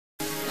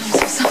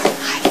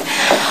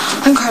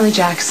Carly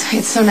Jacks.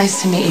 It's so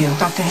nice to meet you.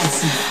 Dr.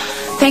 Hanson.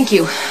 Thank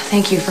you.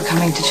 Thank you for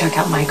coming to check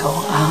out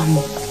Michael.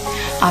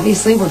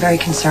 Obviously, we're very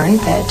concerned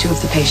that 2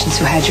 of the patients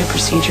who had your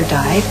procedure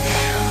died,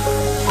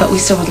 but we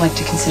still would like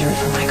to consider it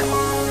for Michael.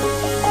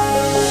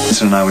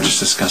 Lisa and I were just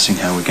discussing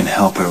how we can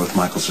help her with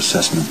Michael's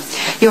assessment.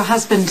 Your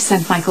husband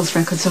sent Michael's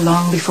records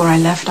along before I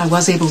left. I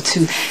was able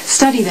to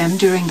study them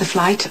during the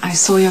flight. I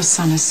saw your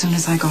son as soon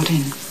as I got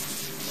in.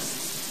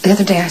 The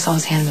other day I saw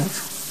his hand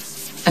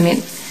move. I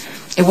mean,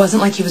 it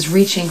wasn't like he was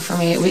reaching for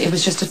me. It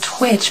was just a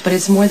twitch, but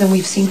it's more than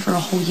we've seen for a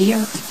whole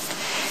year.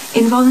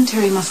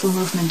 Involuntary muscle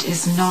movement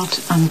is not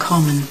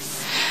uncommon.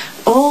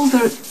 All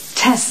the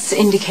tests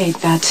indicate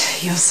that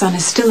your son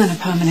is still in a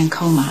permanent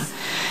coma.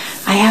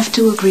 I have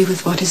to agree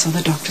with what his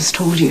other doctors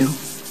told you.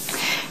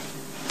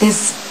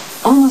 There's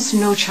almost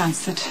no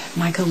chance that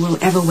Michael will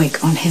ever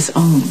wake on his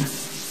own.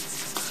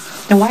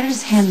 Now, why did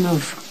his hand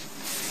move?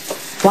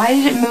 Why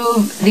did it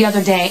move the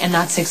other day and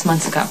not 6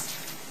 months ago?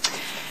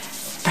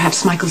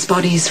 Perhaps Michael's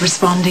body is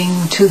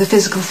responding to the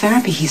physical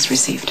therapy he's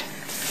received.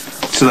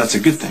 So that's a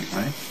good thing,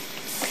 right?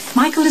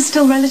 Michael is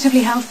still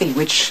relatively healthy,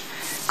 which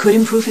could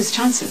improve his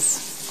chances.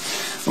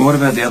 And what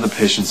about the other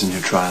patients in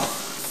your trial?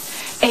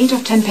 8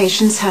 of 10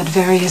 patients had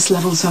various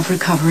levels of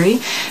recovery,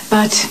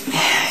 but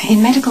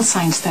in medical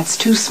science that's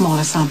too small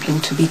a sampling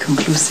to be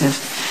conclusive.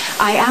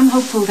 I am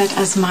hopeful that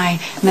as my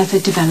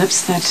method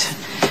develops that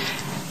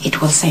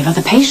it will save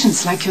other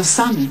patients like your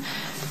son.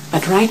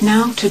 But right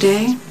now,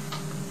 today,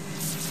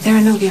 there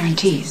are no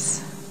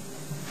guarantees.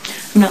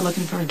 I'm not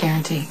looking for a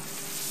guarantee.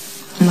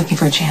 I'm looking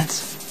for a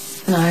chance.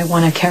 And I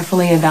want to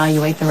carefully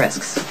evaluate the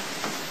risks.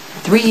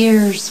 3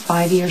 years,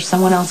 5 years,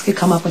 someone else could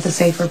come up with a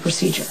safer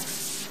procedure.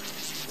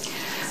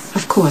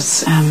 Of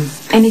course,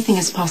 anything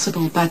is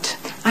possible, but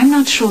I'm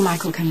not sure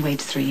Michael can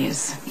wait 3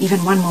 years.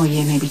 Even 1 more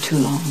year may be too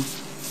long.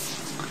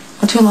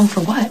 Well, too long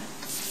for what?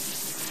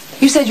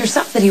 You said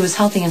yourself that he was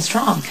healthy and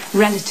strong.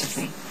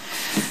 Relatively.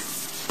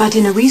 But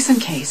in a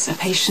recent case, a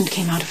patient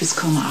came out of his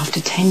coma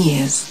after 10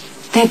 years.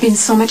 There had been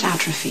so much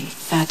atrophy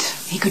that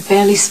he could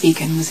barely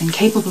speak and was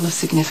incapable of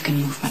significant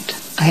movement.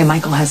 Okay,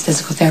 Michael has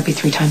physical therapy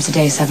 3 times a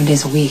day, 7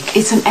 days a week.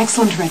 It's an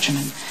excellent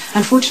regimen.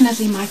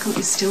 Unfortunately, Michael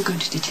is still going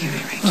to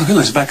deteriorate. Okay,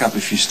 let's back up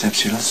a few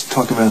steps here. Let's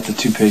talk about the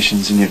 2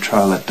 patients in your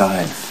trial that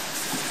died.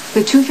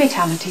 The 2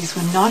 fatalities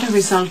were not a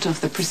result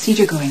of the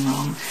procedure going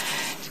wrong.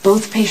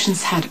 Both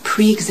patients had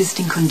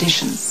pre-existing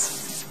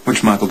conditions.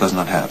 Which Michael does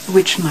not have.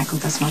 Which Michael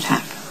does not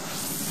have.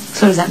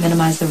 So does that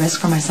minimize the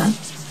risk for my son?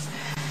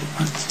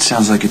 It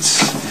sounds like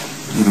it's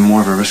even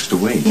more of a risk to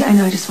wait. Yeah, I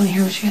know. I just want to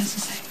hear what she has to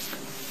say.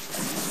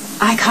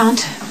 I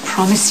can't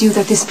promise you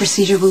that this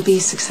procedure will be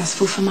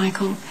successful for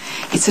Michael.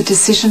 It's a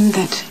decision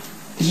that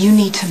you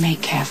need to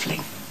make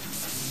carefully.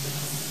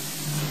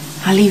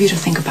 I'll leave you to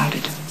think about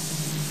it.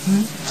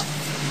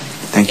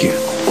 Thank you.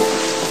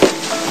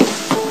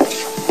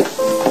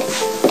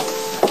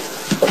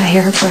 Did I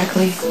hear her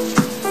correctly?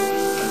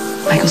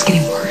 Michael's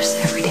getting worse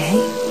every day.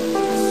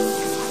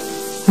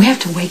 We have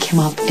to wake him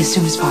up as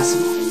soon as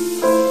possible.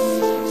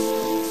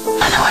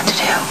 I know what to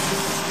do.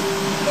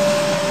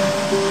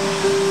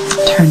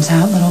 Turns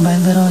out, little by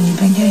little, you've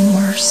been getting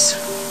worse.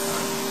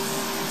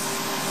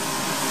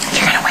 If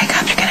you're gonna wake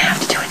up, you're gonna have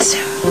to do it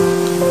soon.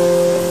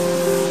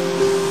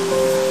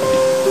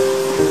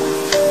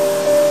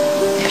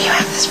 If you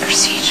have this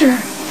procedure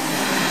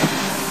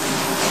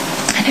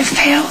and it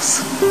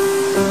fails,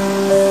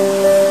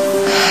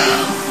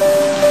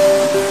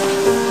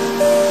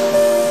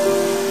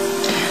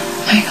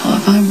 Michael,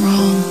 if I'm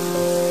wrong,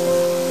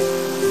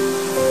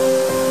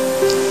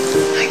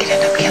 I could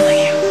end up killing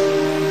you.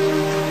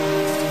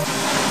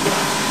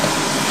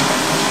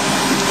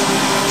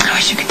 I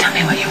wish you could tell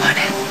me what you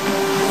wanted.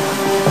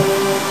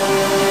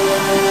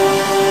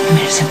 I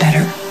mean, is it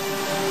better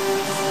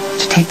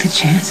to take the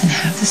chance and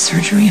have the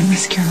surgery and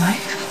risk your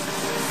life?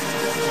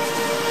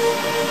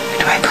 Or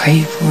do I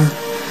pray for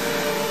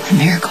a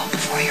miracle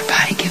before your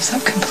body gives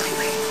up completely?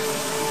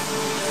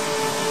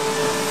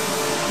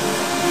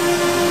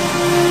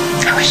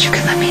 I wish you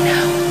could let me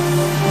know.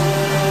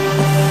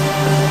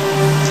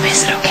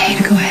 Is it okay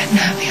to go ahead and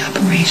have the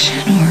operation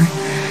or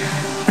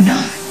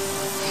not?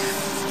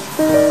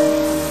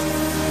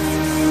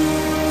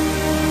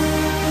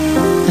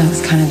 That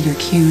was kind of your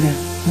cue to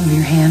move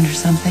your hand or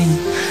something.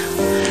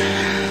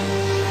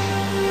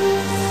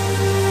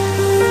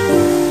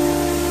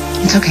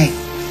 It's okay.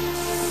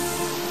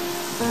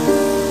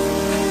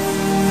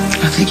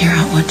 I'll figure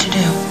out what to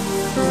do.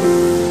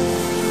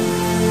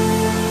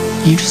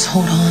 You just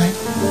hold on.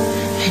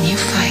 And you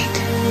fight,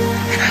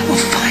 and I will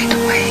find a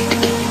way to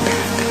get you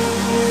back.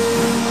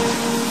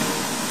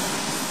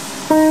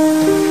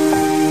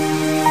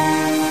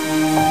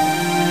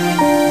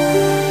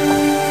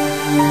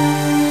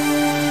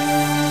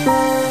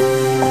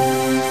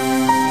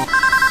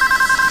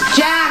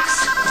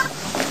 Jax!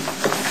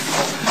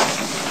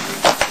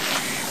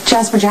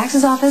 Jasper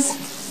Jax's office?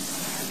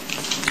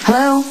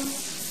 Hello?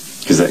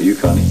 Is that you,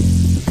 Connie?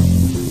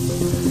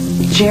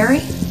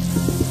 Jerry?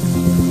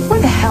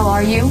 Where the hell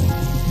are you?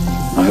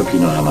 I hope you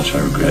know how much I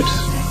regret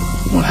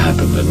what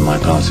happened and my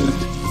part in it.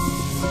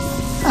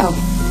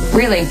 Oh,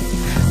 really?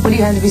 What do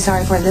you have to be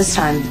sorry for this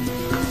time?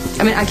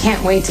 I mean, I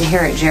can't wait to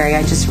hear it, Jerry.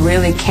 I just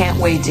really can't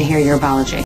wait to hear your apology.